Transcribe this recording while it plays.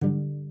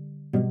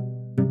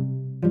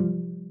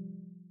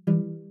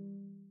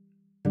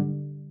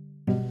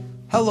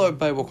Hello,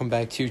 everybody. Welcome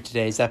back to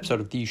today's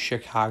episode of the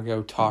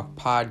Chicago Talk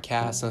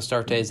Podcast. I'll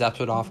start today's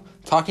episode off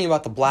talking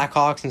about the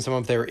Blackhawks and some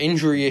of their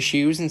injury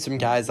issues and some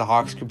guys the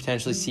Hawks could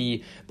potentially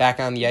see back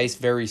on the ice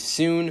very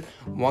soon.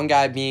 One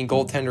guy being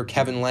goaltender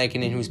Kevin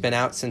Lankinen, who's been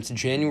out since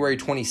January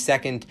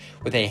 22nd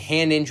with a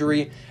hand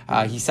injury.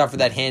 He suffered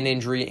that hand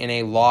injury in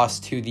a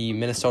loss to the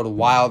Minnesota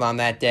Wild on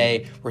that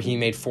day where he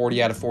made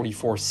 40 out of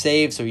 44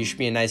 saves, so he should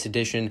be a nice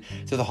addition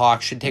to the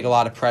Hawks. Should take a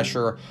lot of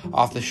pressure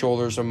off the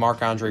shoulders of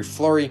Marc-Andre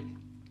Fleury.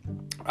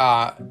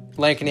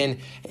 Lankinen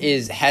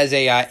has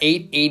a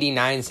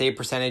 889 save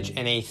percentage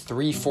and a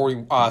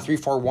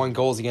 341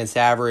 goals against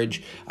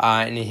average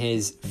in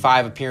his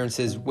 5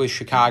 appearances with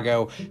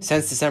Chicago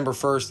since December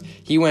 1st.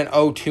 He went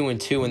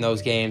 0-2-2 in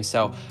those games.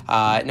 So, he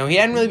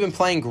hadn't really been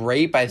playing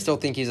great, but I still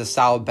think he's a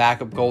solid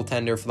backup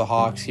goaltender for the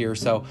Hawks here.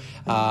 So,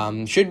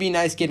 should be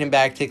nice getting him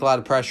back, take a lot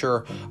of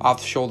pressure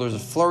off the shoulders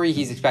of Fleury.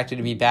 He's expected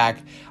to be back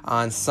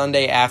on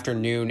Sunday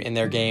afternoon in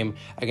their game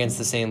against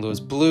the St. Louis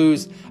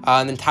Blues.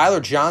 And then Tyler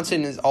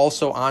Johnson is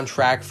also on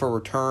track for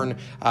return.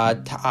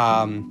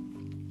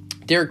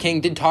 Derek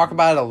King did talk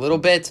about it a little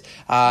bit,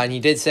 and he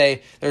did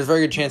say there's a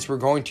very good chance we're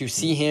going to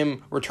see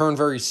him return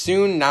very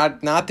soon.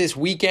 Not this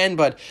weekend,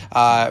 but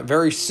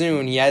very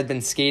soon. He had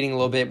been skating a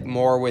little bit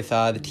more with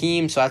the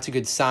team, so that's a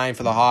good sign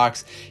for the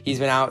Hawks. He's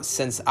been out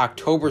since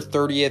October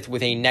 30th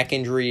with a neck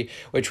injury,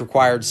 which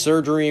required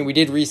surgery. And we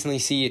did recently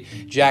see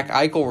Jack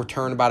Eichel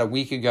return about a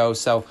week ago,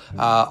 so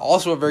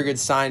also a very good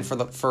sign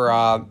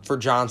for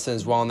Johnson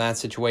as well in that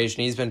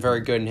situation. He's been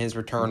very good in his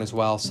return as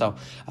well, so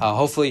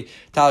hopefully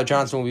Tyler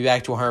Johnson will be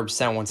back to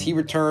 100% once he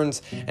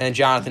returns. And then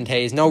Jonathan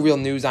Toews, no real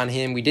news on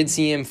him. We did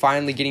see him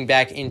finally getting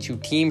back into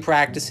team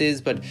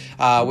practices, but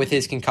with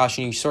his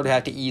concussion, you sort of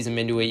have to ease him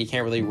into it. You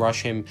can't really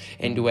rush him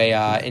into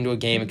a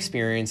game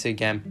experience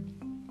again.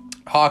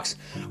 Hawks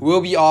will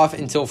be off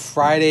until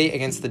Friday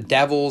against the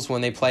Devils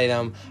when they play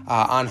them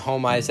on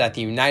home ice at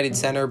the United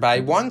Center. But I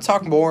want to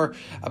talk more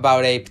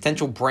about a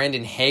potential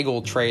Brandon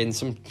Hagel trade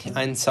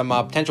and some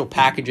potential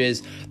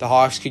packages the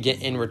Hawks could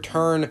get in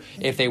return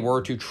if they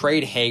were to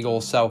trade Hagel.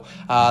 So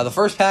the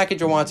first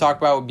package I want to talk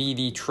about would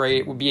be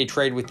a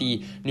trade with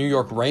the New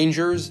York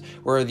Rangers,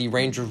 where the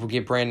Rangers would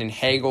get Brandon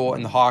Hagel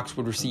and the Hawks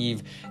would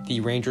receive the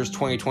Rangers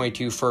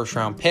 2022 first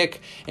round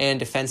pick and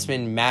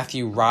defenseman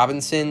Matthew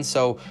Robinson.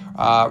 So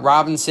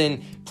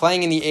Robinson,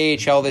 playing in the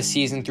AHL this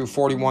season through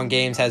 41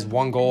 games, has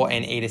 1 goal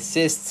and 8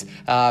 assists.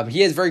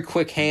 He has very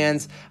quick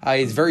hands.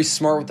 He's very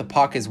smart with the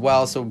puck as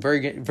well, so very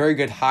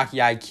good hockey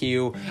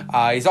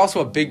IQ. He's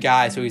also a big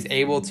guy, so he's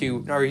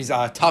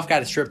a tough guy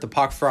to strip the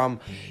puck from.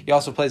 He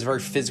also plays a very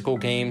physical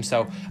game,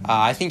 so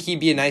I think he'd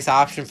be a nice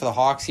option for the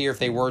Hawks here if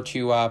they were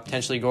to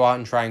potentially go out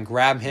and try and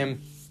grab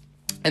him.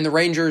 And the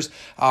Rangers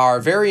are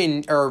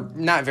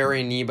not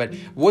very in need, but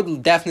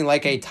would definitely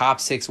like a top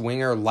 6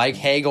 winger like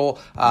Hagel.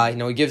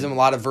 He gives them a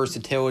lot of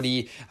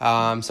versatility.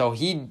 So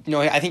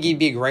I think he'd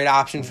be a great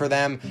option for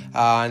them.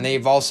 And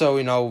they've also,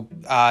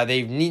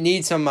 they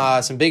need some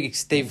big.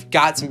 They've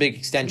got some big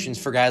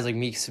extensions for guys like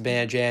Mika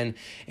Zibanejad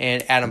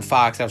and Adam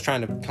Fox. I was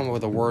trying to come up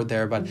with a word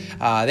there, but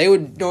they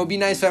would. It'd be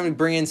nice for them to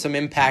bring in some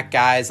impact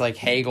guys like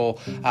Hagel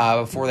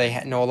before they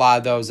a lot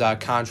of those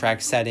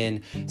contracts set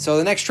in. So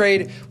the next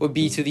trade would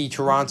be to the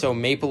Toronto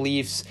Maple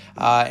Leafs,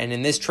 and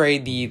in this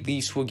trade, the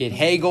Leafs would get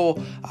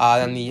Hagel,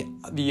 then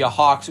the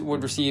Hawks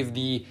would receive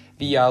the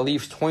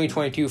Leafs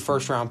 2022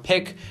 first-round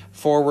pick,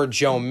 forward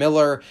Joe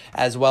Miller,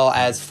 as well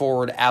as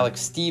forward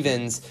Alex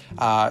Stevens.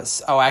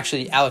 Alex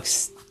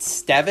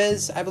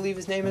Steves, I believe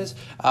his name is,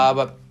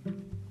 but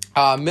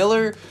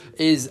Miller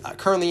is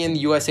currently in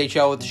the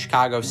USHL with the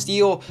Chicago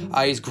Steel.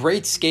 He's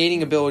great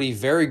skating ability,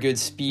 very good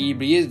speed,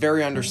 but he is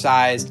very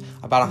undersized,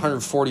 about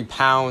 140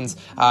 pounds.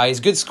 He's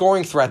a good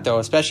scoring threat, though,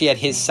 especially at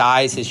his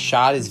size. His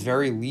shot is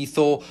very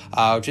lethal,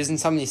 which isn't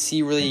something you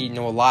see really,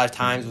 a lot of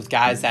times with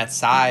guys that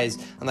size,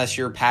 unless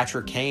you're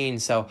Patrick Kane.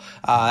 So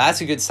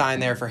that's a good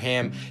sign there for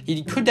him.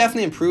 He could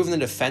definitely improve in the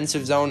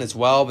defensive zone as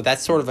well, but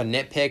that's sort of a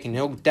nitpick, and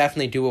he'll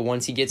definitely do it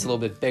once he gets a little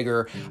bit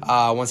bigger,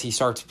 once he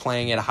starts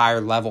playing at a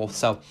higher level.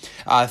 So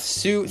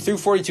through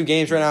 42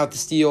 games right now with the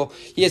Steel,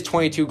 he has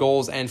 22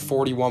 goals and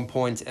 41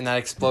 points in that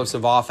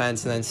explosive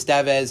offense. And then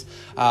Steves,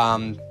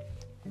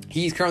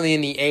 he's currently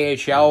in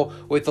the AHL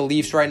with the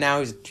Leafs right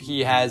now.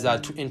 He has,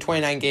 in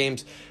 29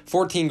 games,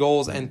 14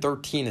 goals and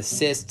 13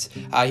 assists.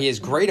 He has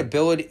great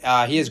ability.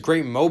 He has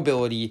great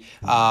mobility,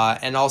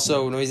 and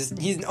also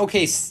he's an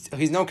okay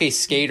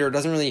skater.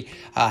 Doesn't really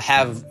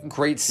have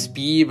great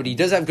speed, but he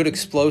does have good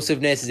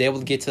explosiveness. He's able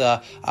to get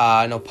to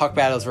puck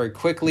battles very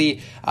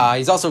quickly.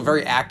 He's also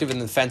very active in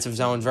the defensive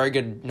zone. Very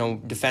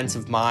good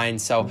defensive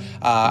mind. So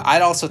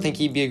I'd also think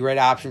he'd be a great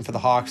option for the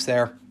Hawks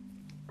there.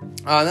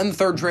 Then the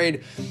third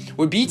trade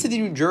would be to the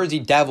New Jersey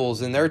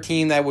Devils and their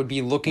team that would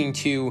be looking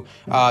to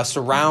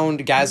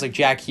surround guys like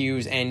Jack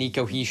Hughes and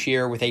Nico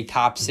Hischier with a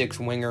top 6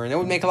 winger, and it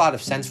would make a lot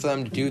of sense for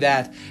them to do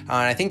that. And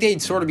I think they'd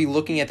sort of be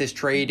looking at this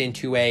trade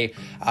into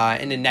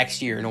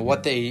next year.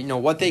 What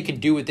they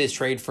could do with this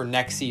trade for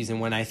next season,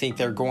 when I think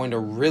they're going to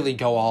really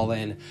go all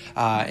in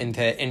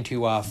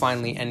into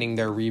finally ending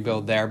their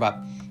rebuild there. But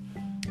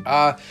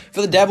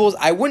For the Devils,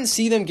 I wouldn't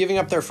see them giving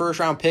up their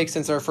first-round pick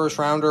since their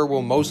first-rounder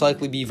will most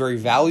likely be very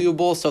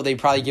valuable, so they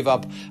probably give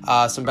up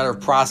some better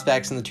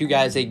prospects, and the two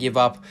guys they give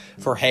up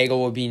for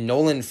Hagel would be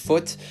Nolan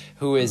Foote,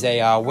 who is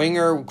a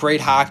winger,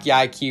 great hockey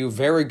IQ,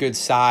 very good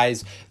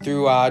size,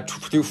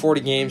 through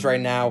 40 games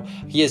right now.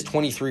 He has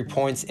 23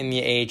 points in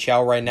the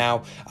AHL right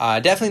now.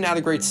 Definitely not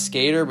a great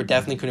skater, but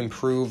definitely could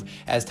improve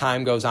as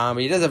time goes on,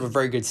 but he does have a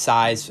very good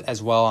size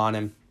as well on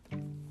him.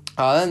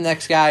 Then the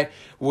next guy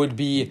would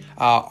be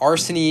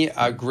Arseny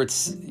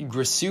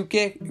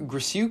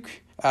Griciuk.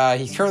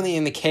 He's currently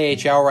in the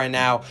KHL right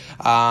now.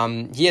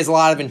 He has a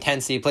lot of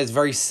intensity. He plays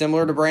very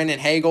similar to Brandon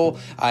Hagel.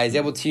 He's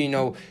able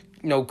to,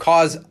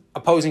 cause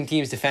opposing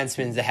teams'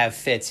 defensemen to have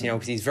fits,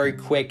 because he's very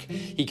quick.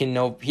 He can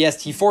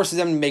he forces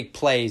them to make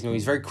plays.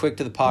 He's very quick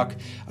to the puck.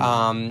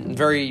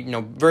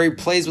 Very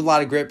plays with a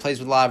lot of grit, plays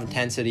with a lot of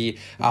intensity.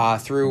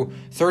 Through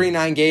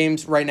 39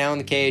 games right now in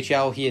the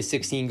KHL, he has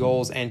 16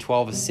 goals and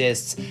 12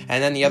 assists.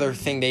 And then the other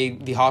thing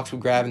the Hawks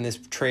would grab in this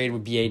trade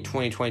would be a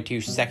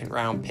 2022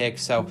 second-round pick.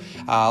 So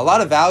a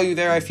lot of value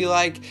there, I feel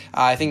like.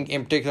 I think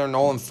in particular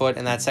Nolan Foote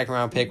and that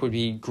second-round pick would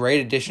be great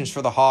additions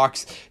for the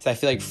Hawks. So I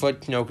feel like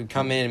Foote, could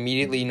come in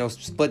immediately,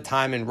 split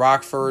time in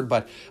Rockford,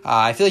 but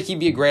I feel like he'd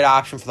be a great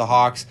option for the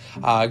Hawks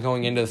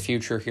going into the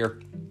future here.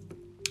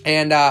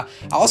 And I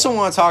also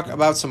want to talk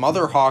about some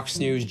other Hawks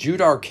news.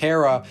 Judar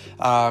Kara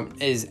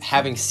is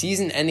having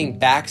season-ending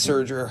back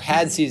surgery, or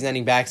had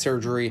season-ending back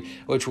surgery,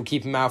 which will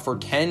keep him out for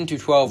 10 to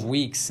 12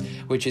 weeks,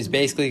 which is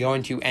basically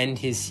going to end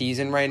his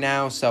season right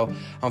now. So,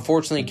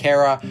 unfortunately,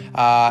 Kara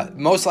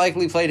most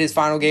likely played his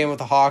final game with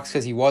the Hawks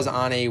because he was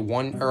on a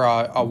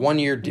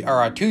 2-year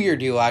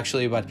deal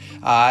actually. But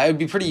it would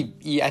be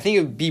it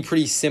would be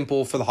pretty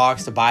simple for the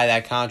Hawks to buy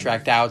that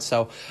contract out.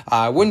 So,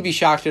 I wouldn't be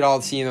shocked at all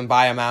to see them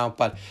buy him out,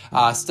 but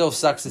still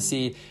sucks to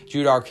see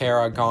Judar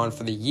Kara gone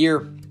for the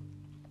year.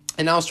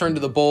 And now let's turn to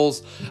the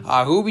Bulls,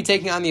 who will be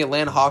taking on the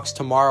Atlanta Hawks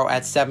tomorrow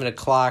at 7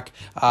 o'clock.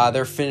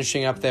 They're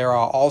finishing up their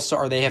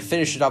All-Star, or they have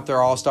finished up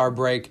their All-Star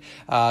break,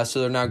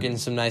 so they're now getting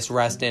some nice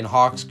rest in.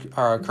 Hawks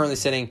are currently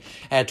sitting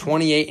at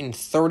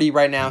 28-30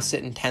 right now,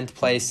 sitting 10th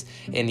place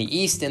in the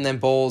East, and then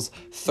Bulls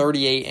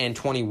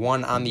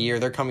 38-21 on the year.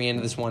 They're coming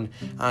into this one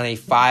on a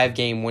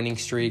 5-game winning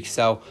streak,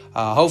 so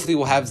hopefully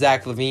we'll have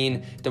Zach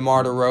LaVine,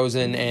 DeMar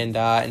DeRozan,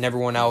 and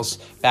everyone else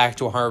back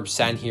to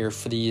 100% here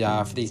for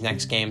these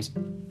next games.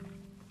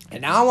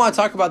 And now I want to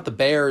talk about the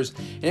Bears,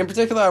 and in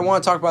particular I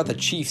want to talk about the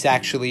Chiefs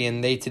actually,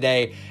 and they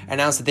today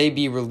announced that they'd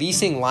be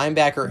releasing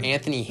linebacker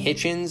Anthony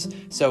Hitchens.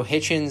 So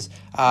Hitchens,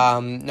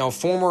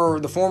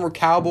 the former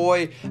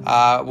Cowboy,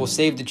 will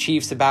save the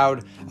Chiefs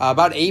about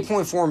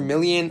 $8.4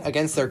 million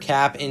against their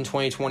cap in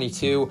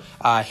 2022.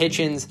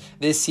 Hitchens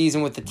this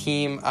season with the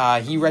team,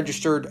 he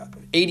registered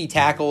 80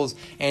 tackles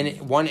and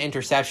 1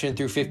 interception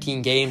through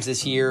 15 games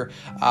this year.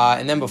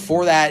 And then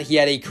before that, he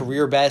had a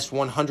career best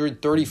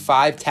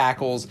 135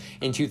 tackles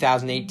in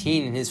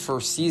 2018 in his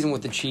first season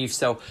with the Chiefs.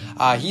 So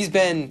he's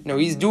done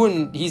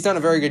a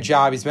very good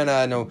job. He's been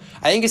I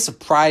think a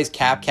surprise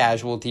cap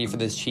casualty for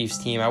this Chiefs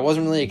team. I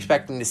wasn't really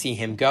expecting to see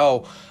him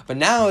go, but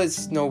now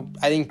it's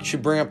I think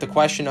should bring up the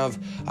question of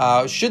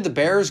should the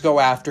Bears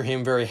go after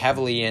him very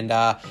heavily? And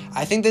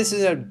I think this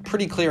is a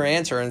pretty clear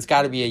answer, and it's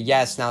got to be a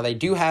yes. Now they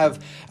do have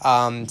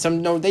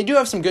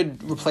some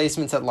good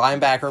replacements at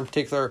linebacker, in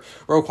particular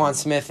Roquan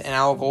Smith and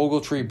Alec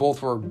Ogletree.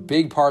 Both were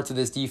big parts of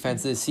this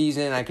defense this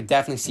season. I could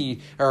definitely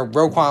see, or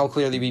Roquan will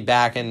clearly be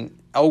back, and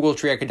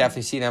Ogletree, I could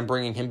definitely see them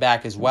bringing him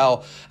back as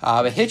well.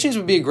 But Hitchens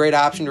would be a great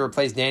option to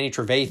replace Danny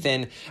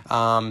Trevathan.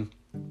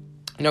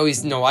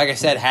 He's, like I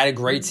said, had a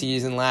great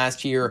season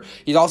last year.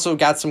 He's also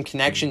got some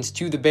connections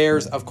to the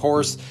Bears. Of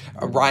course,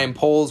 Ryan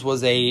Poles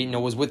was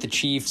with the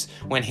Chiefs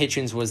when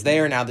Hitchens was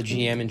there, now the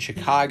GM in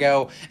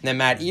Chicago. And then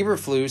Matt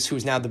Eberflus,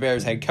 who's now the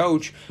Bears head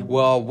coach,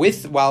 while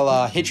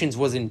Hitchens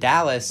was in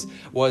Dallas,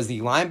 was the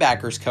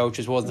linebackers coach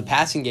as well as the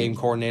passing game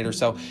coordinator.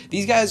 So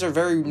these guys are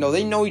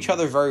they know each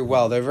other very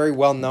well. They're very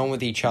well known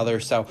with each other.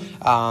 So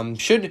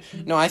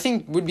I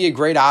think would be a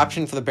great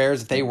option for the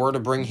Bears if they were to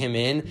bring him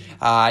in.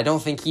 I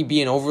don't think he'd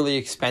be an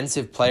overly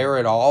expensive player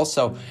at all.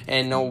 So,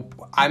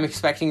 I'm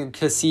expecting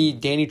to see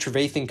Danny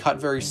Trevathan cut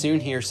very soon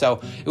here.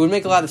 So it would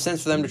make a lot of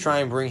sense for them to try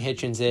and bring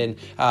Hitchens in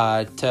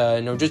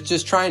to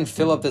just try and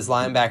fill up this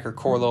linebacker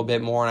core a little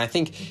bit more. And I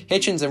think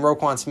Hitchens and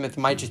Roquan Smith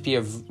might just be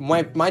one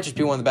of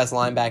the best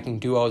linebacking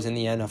duos in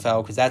the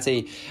NFL, because that's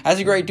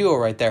a great duo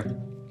right there.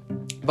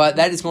 But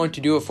that is going to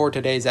do it for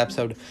today's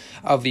episode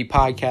of the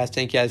podcast.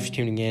 Thank you guys for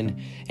tuning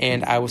in,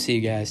 and I will see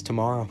you guys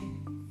tomorrow.